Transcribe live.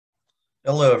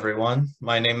Hello, everyone.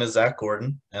 My name is Zach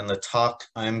Gordon, and the talk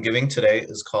I'm giving today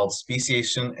is called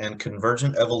Speciation and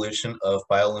Convergent Evolution of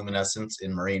Bioluminescence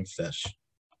in Marine Fish.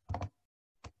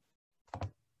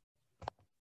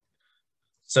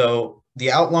 So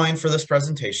the outline for this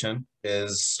presentation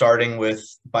is starting with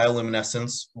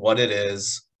bioluminescence, what it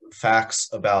is, facts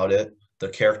about it, the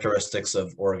characteristics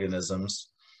of organisms.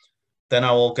 Then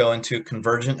I will go into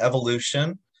convergent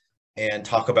evolution and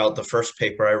talk about the first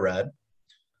paper I read.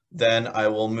 Then I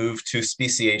will move to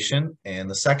speciation and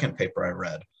the second paper I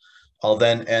read. I'll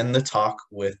then end the talk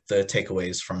with the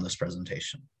takeaways from this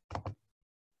presentation.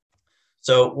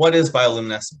 So what is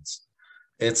bioluminescence?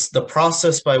 It's the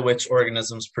process by which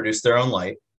organisms produce their own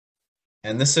light,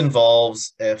 and this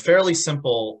involves a fairly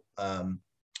simple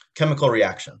chemical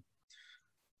reaction.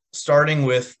 Starting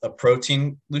with a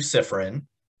protein luciferin,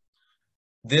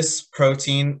 this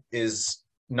protein is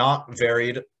not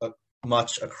varied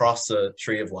much across the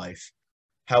tree of life.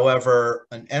 However,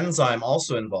 an enzyme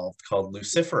also involved called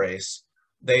luciferase,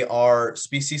 they are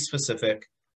species specific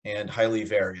and highly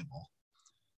variable.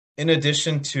 In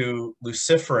addition to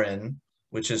luciferin,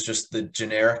 which is just the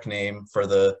generic name for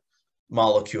the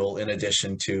molecule, in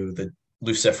addition to the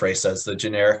luciferase as the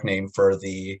generic name for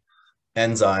the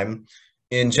enzyme,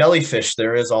 in jellyfish,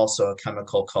 there is also a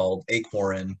chemical called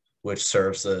aquarin, which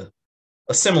serves a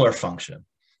similar function,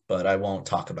 but I won't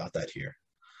talk about that here.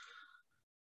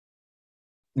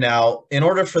 Now, in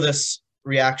order for this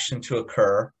reaction to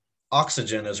occur,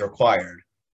 oxygen is required.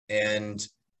 And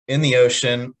in the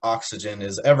ocean, oxygen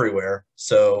is everywhere.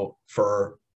 So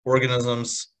for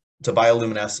organisms to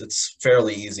bioluminesce, it's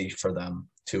fairly easy for them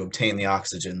to obtain the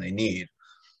oxygen they need.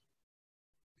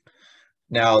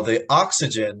 Now, the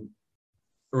oxygen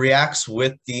reacts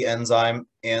with the enzyme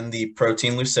and the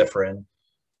protein luciferin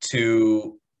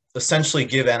to essentially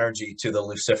give energy to the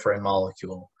luciferin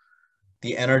molecule.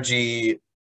 The energy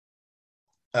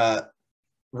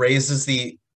raises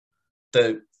the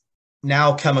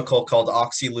now chemical called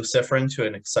oxyluciferin to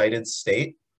an excited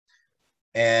state.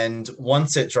 And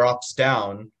once it drops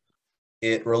down,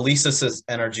 it releases its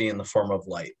energy in the form of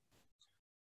light.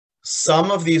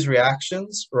 Some of these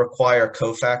reactions require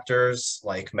cofactors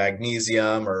like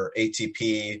magnesium or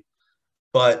ATP,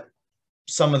 but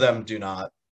some of them do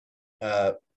not.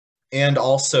 And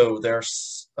also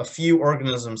there's a few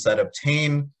organisms that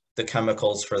obtain the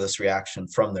chemicals for this reaction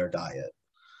from their diet.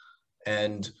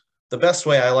 And the best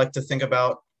way I like to think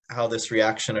about how this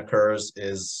reaction occurs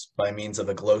is by means of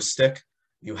a glow stick.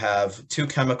 You have two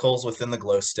chemicals within the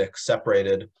glow stick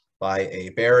separated by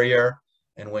a barrier,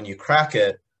 and when you crack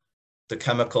it, the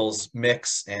chemicals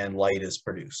mix and light is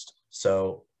produced.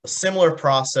 So a similar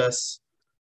process,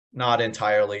 not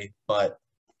entirely, but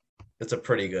it's a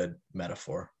pretty good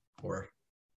metaphor or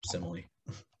simile.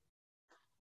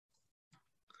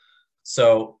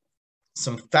 So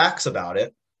some facts about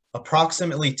it: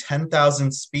 approximately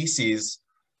 10,000 species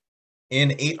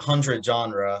in 800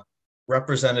 genera,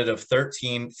 representative of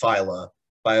 13 phyla,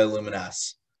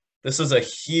 bioluminesce. This is a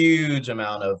huge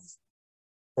amount of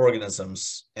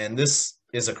organisms, and this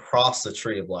is across the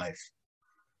tree of life.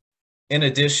 In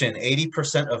addition,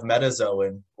 80% of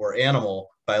metazoan or animal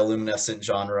bioluminescent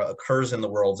genre occurs in the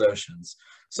world's oceans.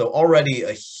 So already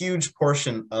a huge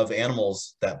portion of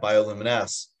animals that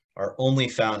bioluminesce are only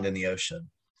found in the ocean.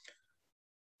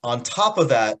 On top of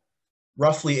that,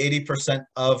 roughly 80%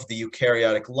 of the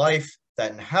eukaryotic life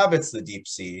that inhabits the deep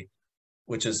sea,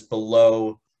 which is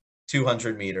below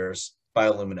 200 meters,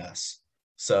 bioluminesce.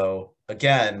 So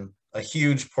again, a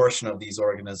huge portion of these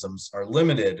organisms are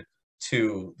limited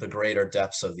to the greater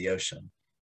depths of the ocean.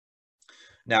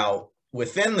 Now,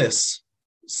 within this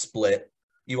split,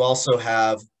 you also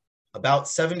have about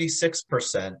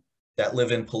 76% that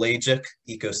live in pelagic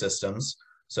ecosystems.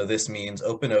 So this means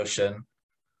open ocean.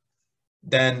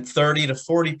 Then 30 to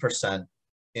 40%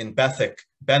 in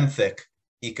benthic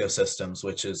ecosystems,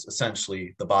 which is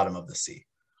essentially the bottom of the sea.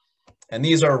 And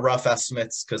these are rough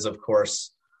estimates because, of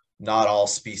course, not all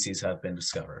species have been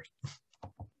discovered.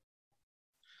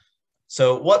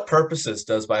 So what purposes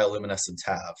does bioluminescence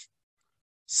have?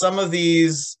 Some of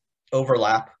these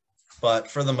overlap,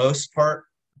 but for the most part,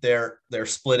 they're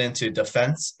split into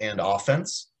defense and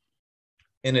offense,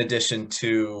 in addition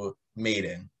to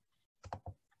mating.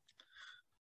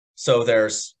 So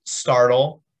there's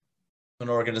startle. An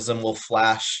organism will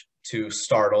flash to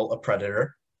startle a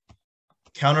predator.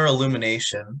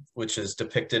 Counter-illumination, which is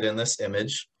depicted in this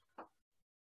image.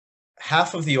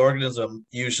 Half of the organism,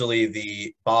 usually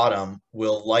the bottom,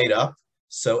 will light up.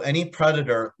 So any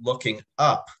predator looking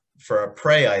up for a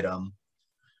prey item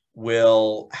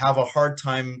will have a hard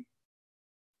time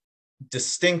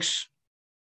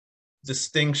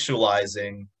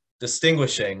distinguishing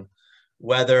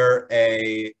whether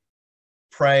a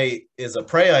prey is a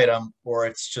prey item or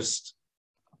it's just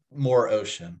more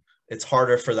ocean. It's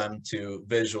harder for them to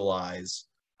visualize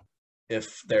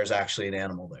if there's actually an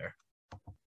animal there.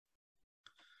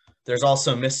 There's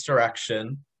also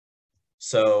misdirection.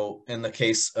 So in the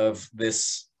case of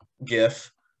this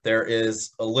GIF, there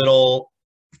is a little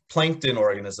plankton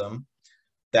organism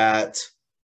that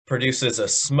produces a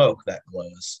smoke that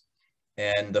glows.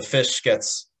 And the fish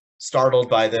gets startled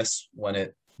by this when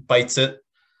it bites it.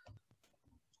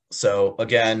 So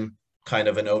again, kind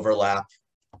of an overlap.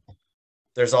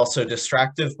 There's also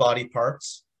distractive body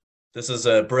parts. This is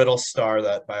a brittle star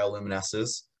that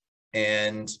bioluminesces.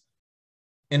 And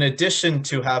in addition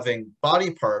to having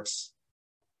body parts,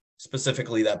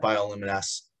 specifically that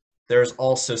bioluminesce, there's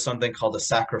also something called a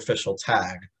sacrificial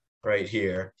tag right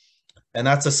here. And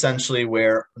that's essentially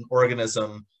where an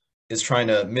organism is trying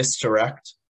to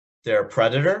misdirect their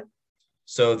predator.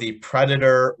 So the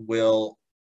predator will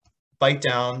bite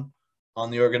down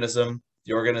on the organism.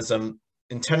 The organism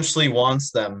intentionally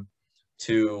wants them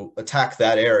to attack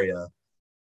that area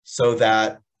so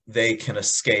that they can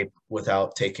escape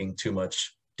without taking too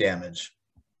much damage.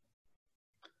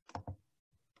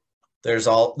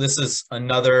 This is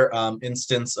another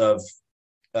instance of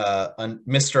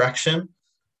misdirection,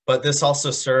 but this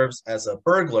also serves as a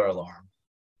burglar alarm.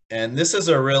 And this is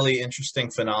a really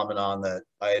interesting phenomenon that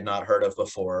I had not heard of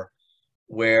before,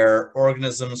 where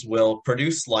organisms will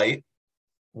produce light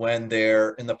when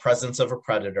they're in the presence of a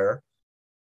predator.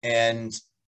 And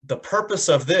the purpose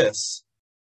of this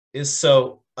is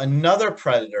so another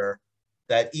predator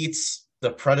that eats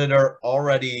the predator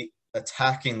already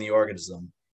attacking the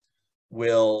organism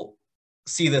will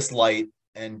see this light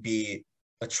and be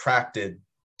attracted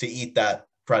to eat that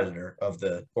predator of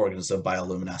the organism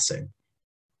bioluminescing.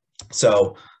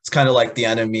 So it's kind of like the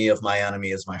enemy of my enemy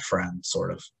is my friend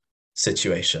sort of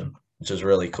situation, which is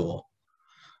really cool.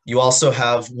 You also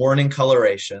have warning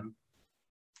coloration.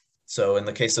 So in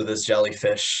the case of this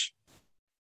jellyfish,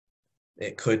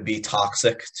 it could be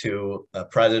toxic to a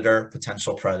predator,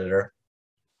 potential predator.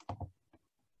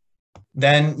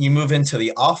 Then you move into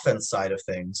the offense side of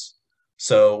things.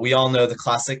 So we all know the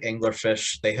classic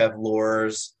anglerfish. They have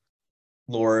lures.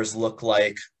 Lures look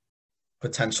like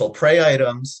potential prey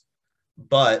items,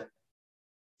 but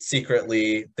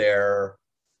secretly they're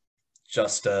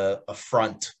just a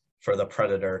front for the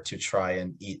predator to try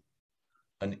and eat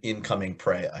an incoming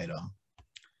prey item.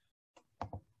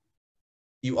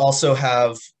 You also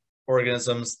have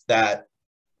organisms that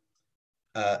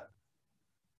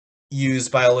use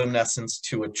bioluminescence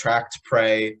to attract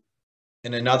prey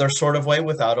in another sort of way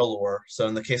without a lure. So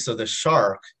in the case of the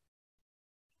shark,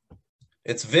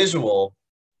 it's visual,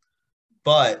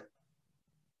 but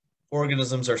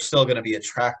organisms are still going to be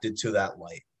attracted to that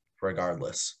light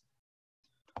regardless.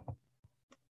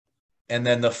 And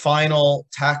then the final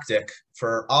tactic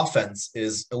for offense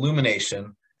is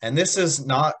illumination. And this is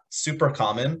not super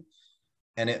common,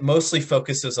 and it mostly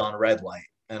focuses on red light.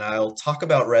 And I'll talk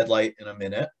about red light in a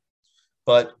minute,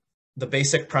 but the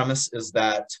basic premise is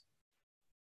that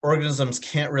organisms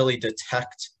can't really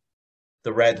detect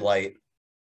the red light,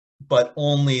 but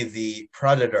only the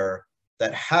predator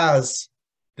that has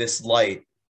this light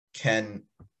can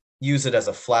use it as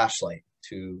a flashlight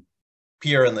to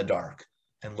peer in the dark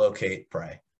and locate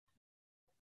prey.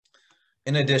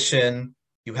 In addition,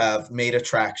 you have mate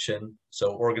attraction.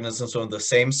 So organisms of the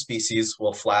same species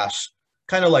will flash,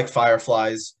 kind of like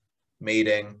fireflies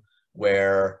mating,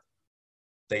 where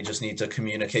they just need to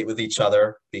communicate with each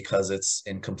other because it's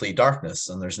in complete darkness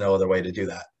and there's no other way to do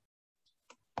that.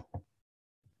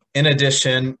 In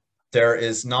addition, there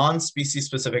is non-species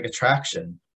specific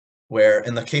attraction, where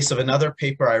in the case of another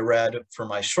paper I read for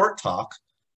my short talk,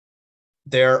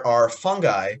 there are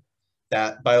fungi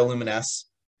that bioluminesce,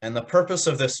 and the purpose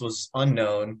of this was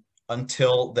unknown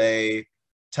until they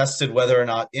tested whether or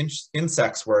not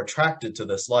insects were attracted to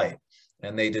this light.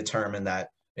 And they determined that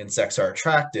insects are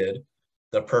attracted.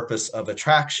 The purpose of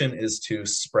attraction is to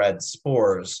spread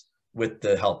spores with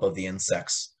the help of the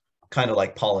insects, kind of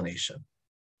like pollination.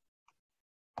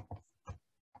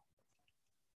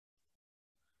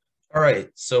 All right,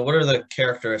 so what are the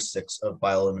characteristics of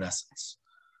bioluminescence?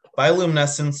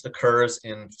 Bioluminescence occurs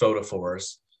in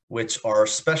photophores, which are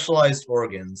specialized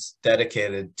organs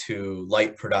dedicated to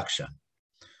light production.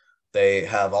 They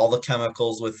have all the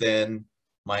chemicals within,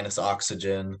 minus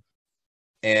oxygen,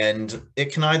 and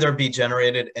it can either be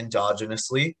generated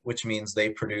endogenously, which means they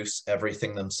produce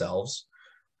everything themselves,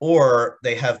 or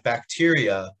they have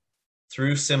bacteria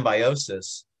through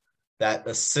symbiosis that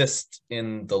assist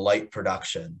in the light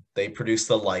production. They produce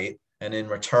the light, and in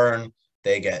return,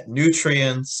 they get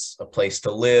nutrients, a place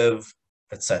to live,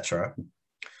 etc.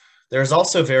 There's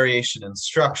also variation in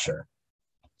structure.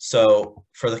 So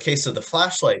for the case of the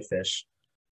flashlight fish,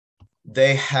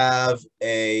 they have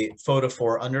a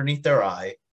photophore underneath their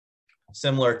eye,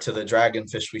 similar to the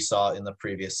dragonfish we saw in the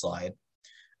previous slide.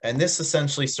 And this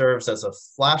essentially serves as a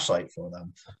flashlight for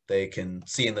them. They can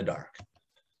see in the dark.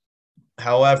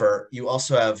 However, you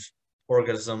also have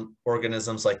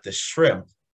organisms like the shrimp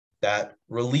that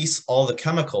release all the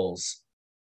chemicals,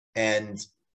 and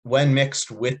when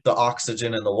mixed with the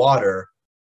oxygen in the water,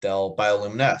 they'll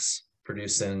bioluminesce,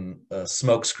 producing a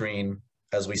smoke screen,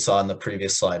 as we saw in the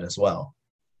previous slide as well.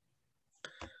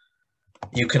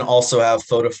 You can also have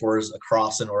photophores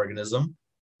across an organism.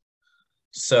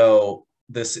 So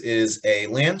this is a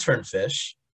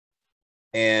lanternfish,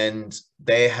 and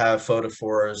they have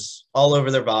photophores all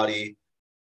over their body.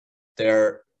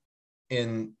 They're,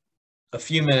 in a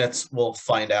few minutes, we'll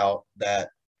find out that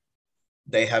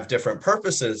they have different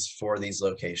purposes for these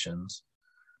locations.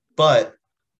 But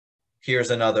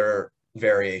here's another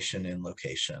variation in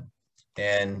location.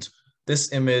 And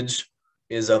this image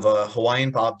is of a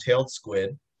Hawaiian bobtailed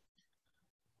squid.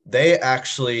 They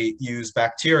actually use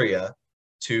bacteria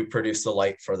to produce the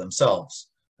light for themselves.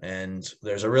 And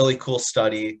there's a really cool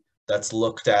study that's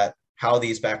looked at how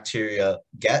these bacteria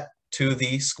get to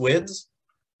the squids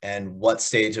and what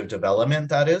stage of development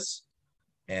that is,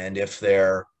 and if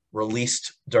they're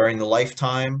released during the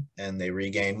lifetime and they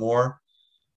regain more.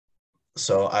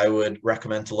 So I would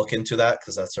recommend to look into that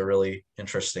because that's a really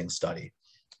interesting study.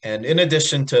 And in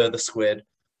addition to the squid,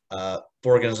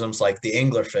 organisms like the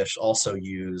anglerfish also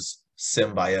use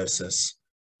symbiosis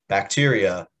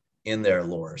bacteria in their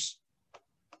lures.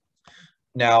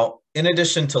 Now, in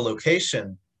addition to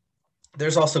location,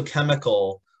 there's also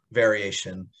chemical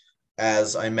variation,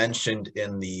 as I mentioned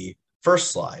in the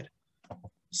first slide.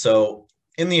 So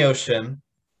in the ocean,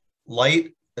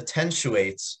 light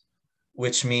attenuates,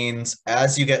 which means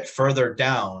as you get further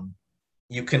down,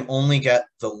 you can only get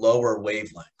the lower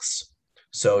wavelengths.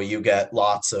 So you get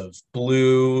lots of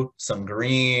blue, some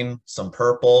green, some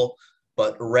purple,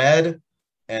 but red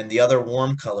and the other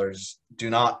warm colors do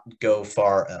not go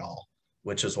far at all,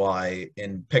 which is why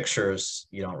in pictures,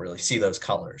 you don't really see those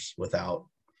colors without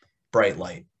bright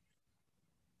light.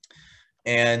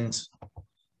 And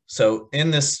so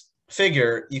in this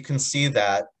figure, you can see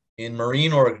that in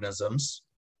marine organisms,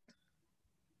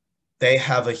 they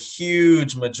have a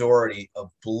huge majority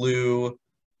of blue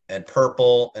and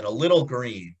purple and a little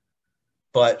green.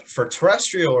 But for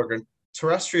terrestrial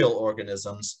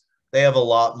organisms, they have a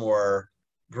lot more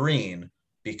green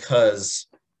because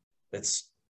it's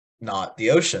not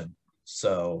the ocean.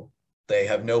 So they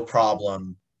have no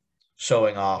problem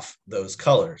showing off those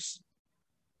colors.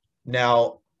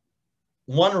 Now,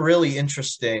 one really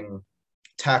interesting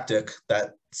tactic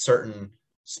that certain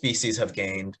species have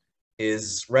gained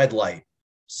is red light.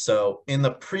 So in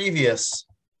the previous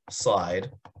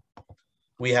slide,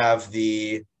 we have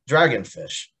the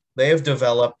dragonfish. They have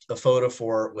developed a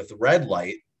photophore with red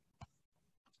light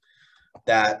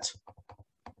that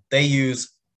they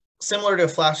use, similar to a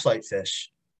flashlight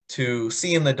fish, to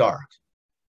see in the dark.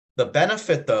 The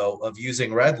benefit, though, of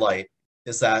using red light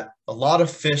is that a lot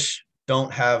of fish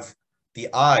don't have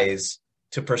the eyes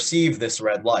to perceive this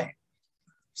red light.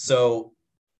 So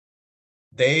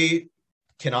they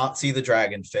cannot see the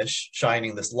dragonfish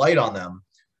shining this light on them,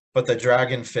 but the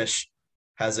dragonfish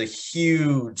has a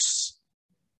huge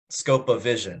scope of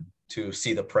vision to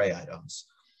see the prey items.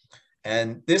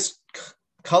 And this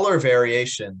color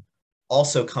variation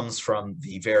also comes from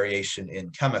the variation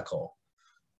in chemical.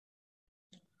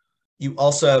 You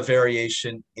also have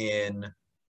variation in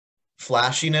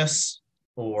flashiness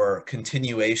or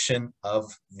continuation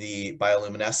of the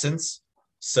bioluminescence.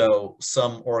 So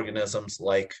some organisms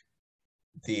like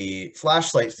the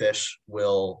flashlight fish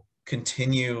will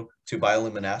continue to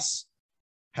bioluminesce.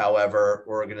 However,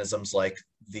 organisms like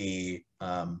the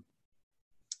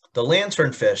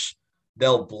lanternfish,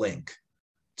 they'll blink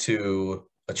to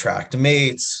attract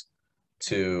mates,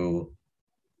 to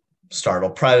startle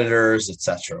predators,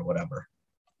 etc., whatever.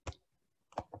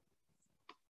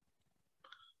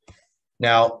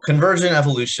 Now, convergent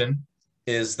evolution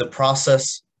is the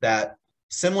process that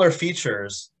similar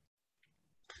features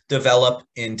develop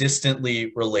in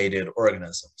distantly related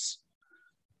organisms.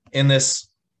 In this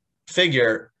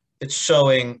figure, it's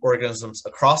showing organisms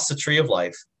across the tree of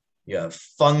life. You have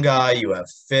fungi, you have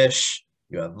fish,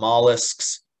 you have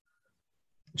mollusks,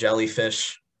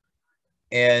 jellyfish,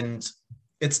 and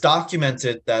it's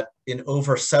documented that in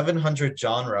over 700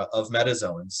 genera of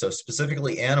metazoans, so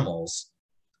specifically animals,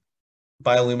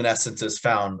 bioluminescence is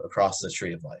found across the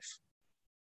tree of life.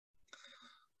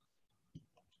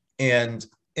 And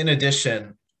in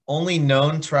addition, only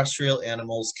known terrestrial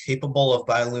animals capable of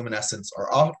bioluminescence are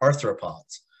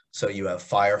arthropods. So you have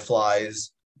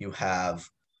fireflies, you have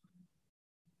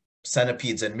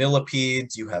centipedes and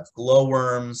millipedes, you have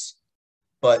glowworms,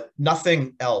 but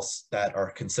nothing else that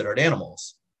are considered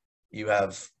animals. You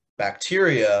have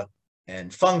bacteria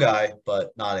and fungi,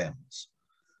 but not animals.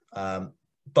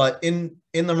 But in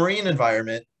the marine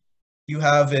environment, you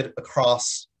have it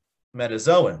across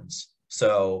metazoans.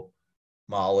 So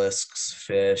mollusks,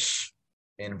 fish,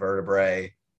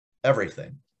 invertebrate,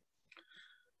 everything.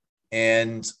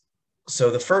 And so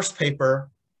the first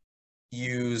paper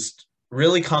used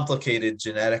really complicated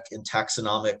genetic and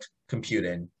taxonomic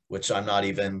computing, which I'm not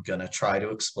even going to try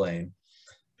to explain.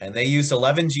 And they used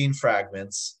 11 gene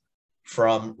fragments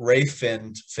from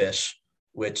ray-finned fish,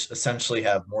 which essentially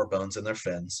have more bones in their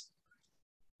fins.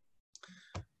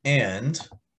 And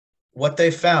what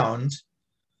they found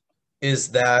is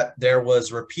that there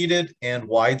was repeated and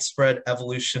widespread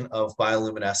evolution of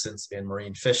bioluminescence in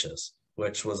marine fishes,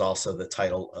 which was also the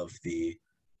title of the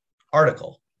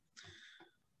article.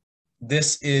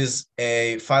 This is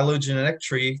a phylogenetic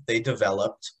tree they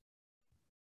developed,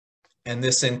 and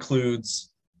this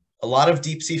includes a lot of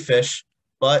deep sea fish,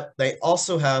 but they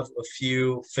also have a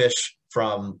few fish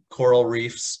from coral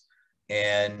reefs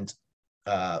and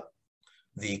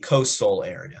the coastal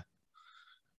area.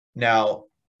 Now,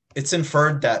 it's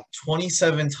inferred that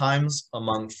 27 times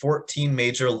among 14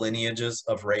 major lineages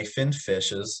of ray-finned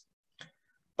fishes,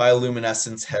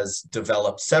 bioluminescence has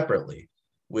developed separately,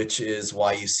 which is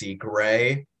why you see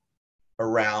gray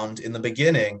around in the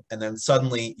beginning, and then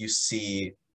suddenly you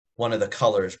see one of the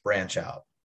colors branch out.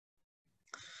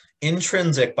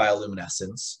 Intrinsic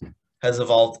bioluminescence has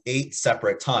evolved 8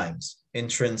 separate times.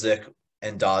 Intrinsic,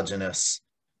 endogenous,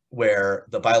 where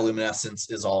the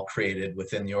bioluminescence is all created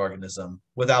within the organism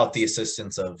without the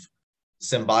assistance of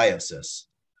symbiosis.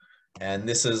 And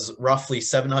this is roughly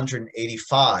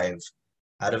 785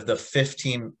 out of the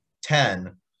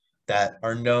 1510 that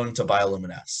are known to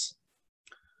bioluminesce.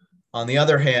 On the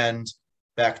other hand,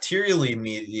 bacterially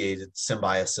mediated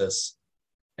symbiosis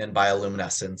and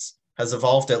bioluminescence has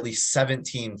evolved at least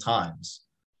 17 times,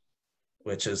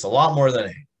 which is a lot more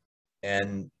than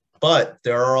 8. But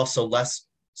there are also less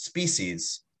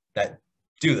species that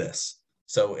do this.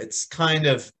 So it's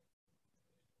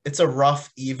it's a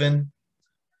rough even.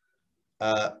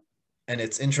 And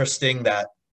it's interesting that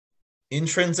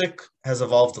intrinsic has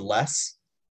evolved less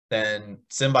than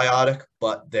symbiotic,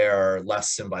 but there are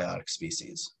less symbiotic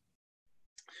species.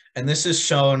 And this is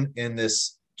shown in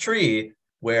this tree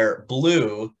where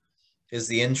blue is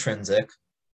the intrinsic,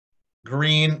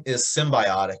 green is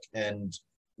symbiotic, and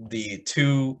the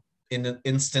two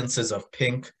instances of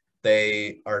pink,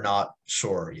 they are not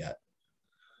sure yet.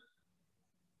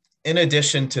 In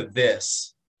addition to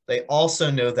this, they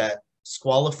also know that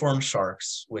squaliform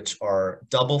sharks, which are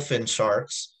double fin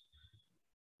sharks,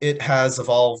 it has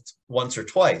evolved once or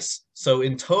twice. So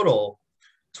in total,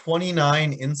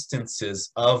 29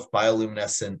 instances of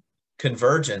bioluminescent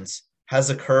convergence has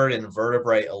occurred in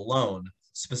vertebrae alone,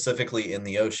 specifically in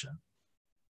the ocean.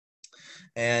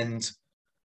 And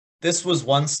this was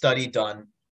one study done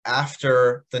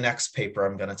after the next paper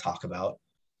I'm going to talk about.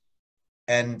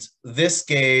 And this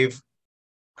gave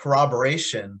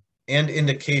corroboration and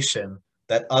indication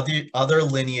that other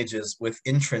lineages with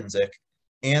intrinsic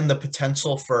and the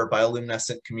potential for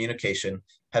bioluminescent communication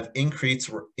have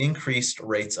increased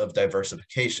rates of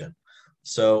diversification.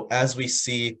 So as we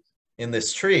see in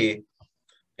this tree,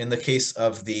 in the case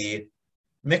of the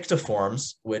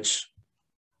myctiforms, which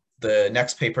the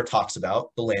next paper talks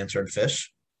about, the lanternfish,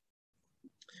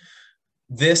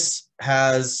 this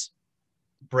has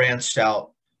branched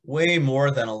out way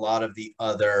more than a lot of the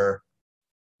other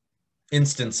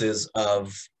instances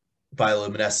of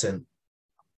bioluminescent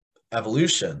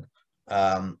evolution,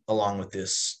 along with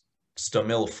this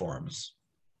stomiliforms.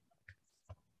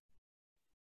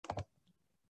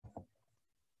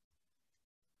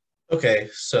 Okay,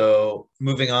 so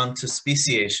moving on to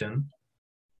speciation.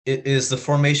 It is the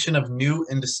formation of new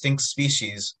and distinct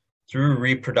species through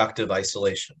reproductive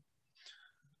isolation.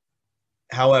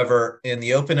 However, in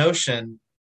the open ocean,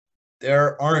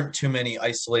 there aren't too many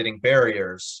isolating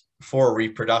barriers for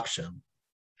reproduction.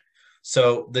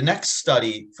 So the next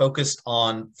study focused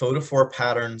on photophore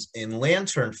patterns in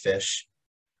lanternfish,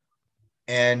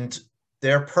 and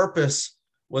their purpose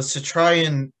was to try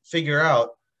and figure out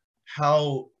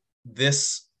how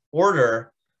this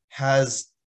order has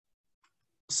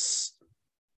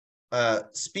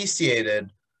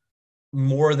speciated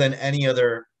more than any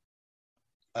other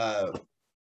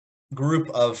group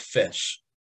of fish.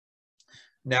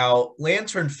 Now,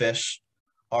 lanternfish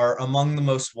are among the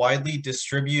most widely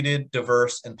distributed,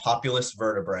 diverse, and populous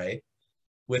vertebrae,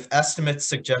 with estimates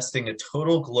suggesting a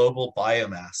total global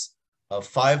biomass of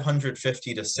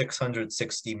 550 to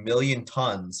 660 million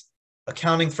tons,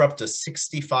 accounting for up to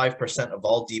 65% of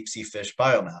all deep sea fish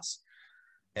biomass.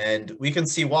 And we can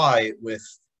see why with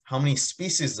how many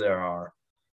species there are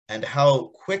and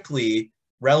how quickly,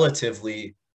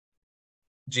 relatively,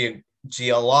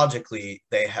 geologically,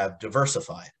 they have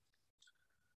diversified.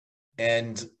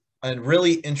 And a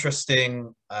really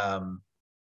interesting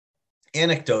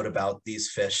anecdote about these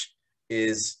fish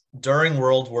is during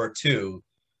World War II,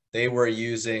 they were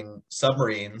using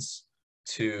submarines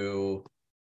to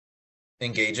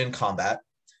engage in combat.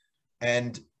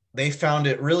 And they found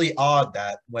it really odd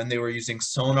that when they were using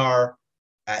sonar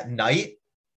at night,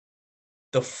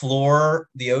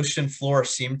 the ocean floor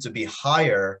seemed to be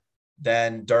higher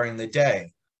than during the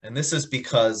day. And this is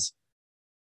because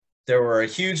there were a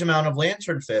huge amount of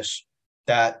lanternfish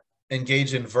that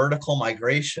engage in vertical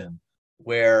migration,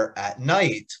 where at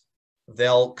night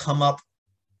they'll come up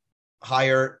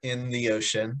higher in the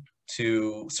ocean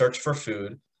to search for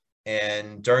food,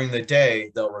 and during the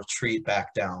day they'll retreat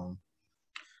back down.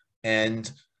 And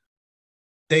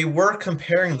they were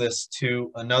comparing this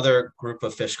to another group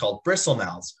of fish called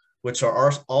bristlemouths, which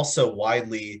are also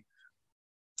widely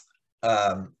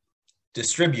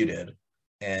distributed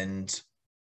and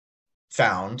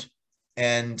found.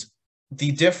 And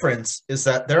the difference is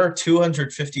that there are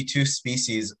 252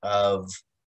 species of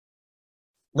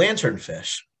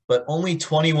lanternfish, but only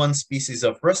 21 species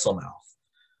of bristlemouth.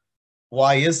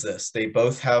 Why is this? They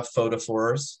both have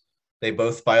photophores, they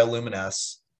both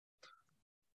bioluminesce,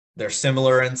 they're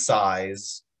similar in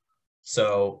size.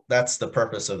 So that's the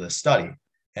purpose of this study.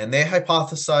 And they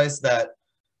hypothesized that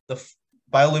the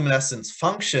bioluminescence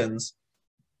functions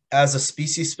as a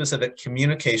species-specific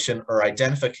communication or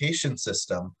identification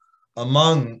system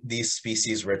among these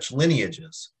species-rich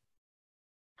lineages.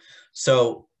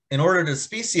 So in order to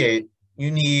speciate,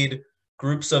 you need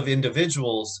groups of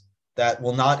individuals that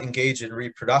will not engage in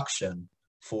reproduction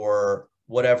for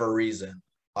whatever reason.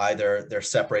 Either they're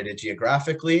separated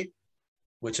geographically,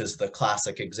 which is the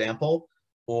classic example,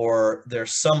 or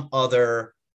there's some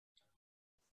other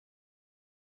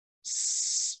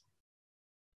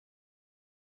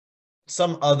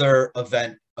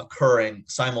event occurring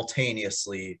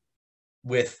simultaneously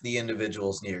with the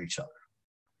individuals near each other.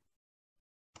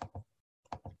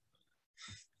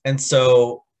 And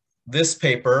so this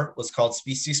paper was called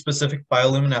Species-Specific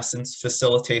Bioluminescence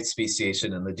Facilitates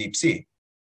Speciation in the Deep Sea.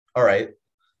 All right,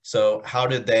 so how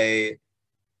did they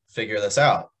figure this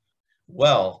out?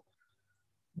 Well,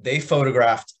 they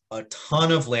photographed a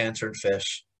ton of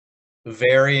lanternfish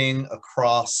varying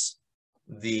across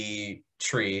the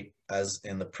tree, as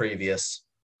in the previous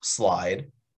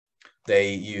slide.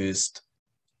 They used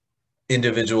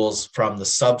individuals from the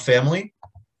subfamily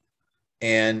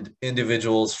and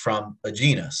individuals from a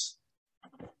genus.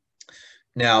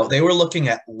 Now, they were looking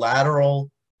at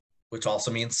lateral, which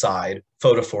also means side,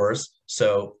 photophores.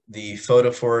 So the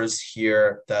photophores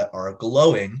here that are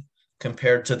glowing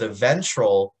compared to the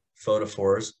ventral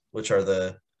photophores, which are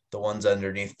the ones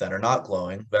underneath that are not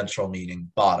glowing, ventral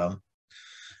meaning bottom.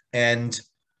 And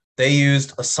they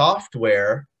used a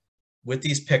software with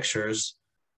these pictures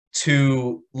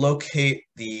to locate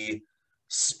the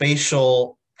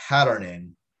spatial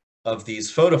patterning of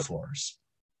these photophores.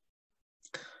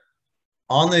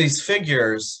 On these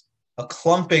figures, a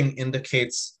clumping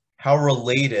indicates how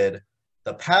related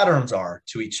the patterns are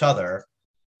to each other,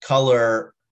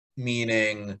 color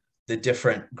meaning the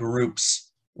different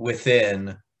groups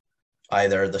within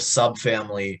either the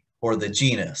subfamily or the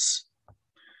genus.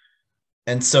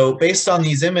 And so based on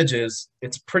these images,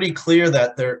 it's pretty clear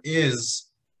that there is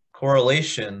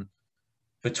correlation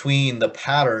between the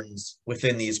patterns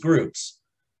within these groups.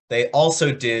 They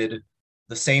also did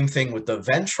the same thing with the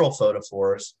ventral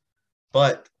photophores,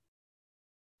 but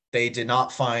they did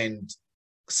not find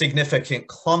significant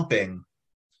clumping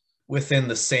within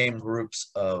the same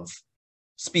groups of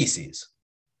species.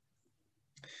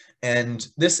 And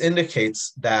this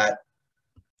indicates that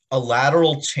a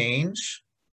lateral change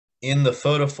in the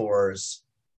photophores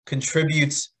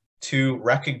contributes to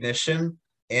recognition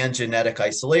and genetic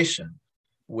isolation,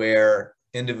 where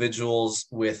individuals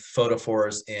with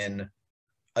photophores in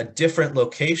a different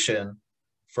location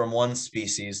from one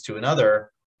species to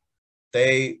another,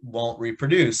 they won't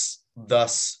reproduce,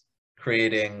 thus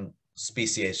creating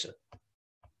speciation.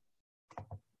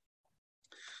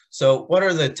 So what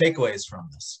are the takeaways from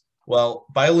this? Well,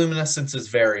 bioluminescence is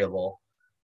variable,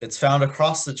 It's found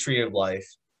across the tree of life,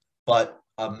 but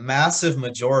a massive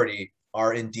majority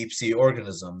are in deep sea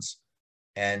organisms.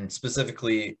 And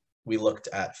specifically, we looked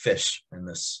at fish in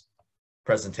this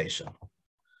presentation.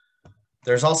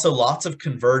 There's also lots of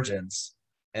convergence.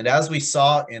 And as we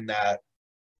saw in that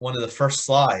one of the first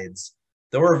slides,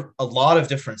 there were a lot of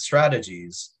different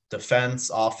strategies,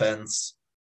 defense, offense,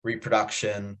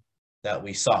 reproduction, that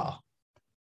we saw.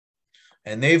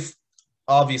 And they've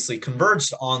obviously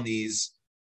converged on these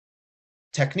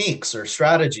techniques or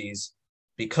strategies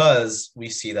because we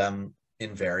see them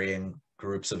in varying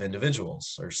groups of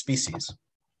individuals or species.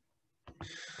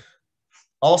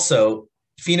 Also,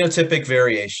 phenotypic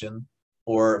variation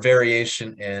or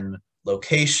variation in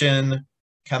location,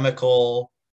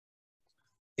 chemical,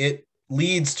 it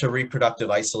leads to reproductive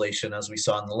isolation, as we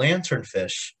saw in the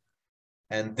lanternfish,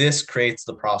 and this creates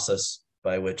the process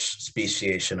by which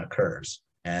speciation occurs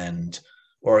and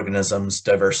organisms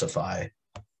diversify.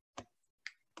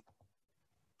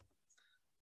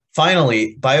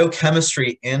 Finally,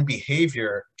 biochemistry and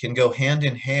behavior can go hand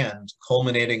in hand,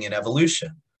 culminating in evolution.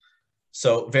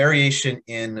 So variation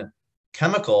in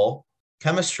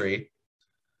chemistry,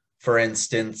 for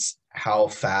instance, how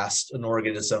fast an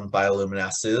organism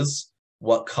bioluminesces,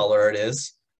 what color it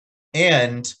is,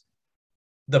 and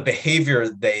the behavior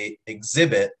they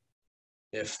exhibit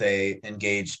if they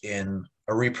engage in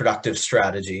a reproductive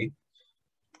strategy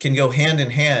can go hand in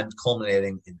hand,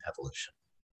 culminating in evolution.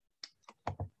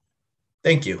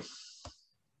 Thank you.